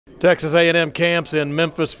Texas A&M camps in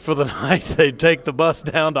Memphis for the night. They take the bus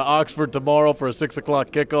down to Oxford tomorrow for a 6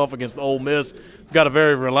 o'clock kickoff against Ole Miss. We've got a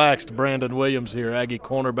very relaxed Brandon Williams here, Aggie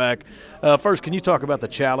cornerback. First, can you talk about the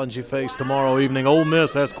challenge you face tomorrow evening? Ole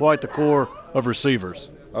Miss has quite the core of receivers.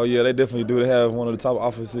 Oh, yeah, they definitely do. They have one of the top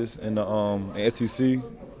offenses in the SEC,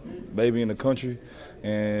 maybe in the country.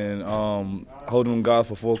 And holding them guys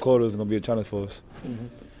for 4 quarters is going to be a challenge for us. Mm-hmm.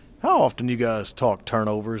 How often do you guys talk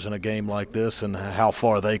turnovers in a game like this and how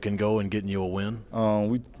far they can go in getting you a win?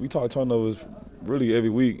 We talk turnovers really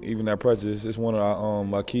every week, even at practice. It's one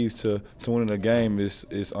of our keys to winning the game is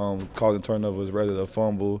causing turnovers, rather than a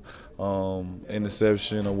fumble,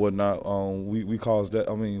 interception or whatnot. We cause that.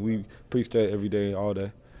 I mean, we preach that every day, all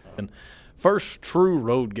day. And first true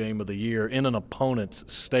road game of the year in an opponent's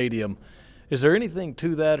stadium. Is there anything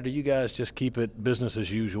to that, or do you guys just keep it business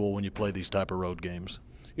as usual when you play these type of road games?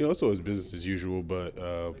 You know, it's always business as usual, but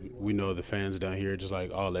we know the fans down here, just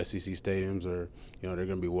like all SEC stadiums, they're going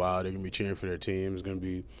to be wild. They're going to be cheering for their team. It's going to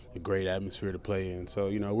be a great atmosphere to play in. So,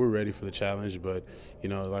 we're ready for the challenge, but,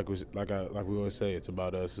 like we always say, it's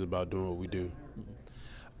about us. It's about doing what we do.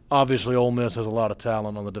 Obviously, Ole Miss has a lot of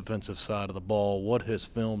talent on the defensive side of the ball. What has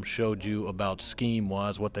film showed you about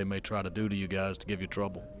scheme-wise, what they may try to do to you guys to give you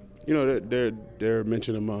trouble? They're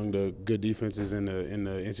mentioned among the good defenses in the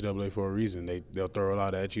NCAA for a reason. They'll throw a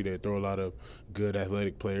lot at you. They throw a lot of good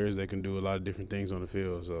athletic players. They can do a lot of different things on the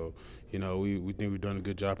field. So, we think we've done a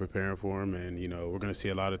good job preparing for them, and we're going to see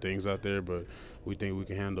a lot of things out there, but we think we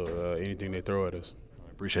can handle anything they throw at us.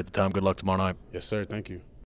 I appreciate the time. Good luck tomorrow night. Yes, sir. Thank you.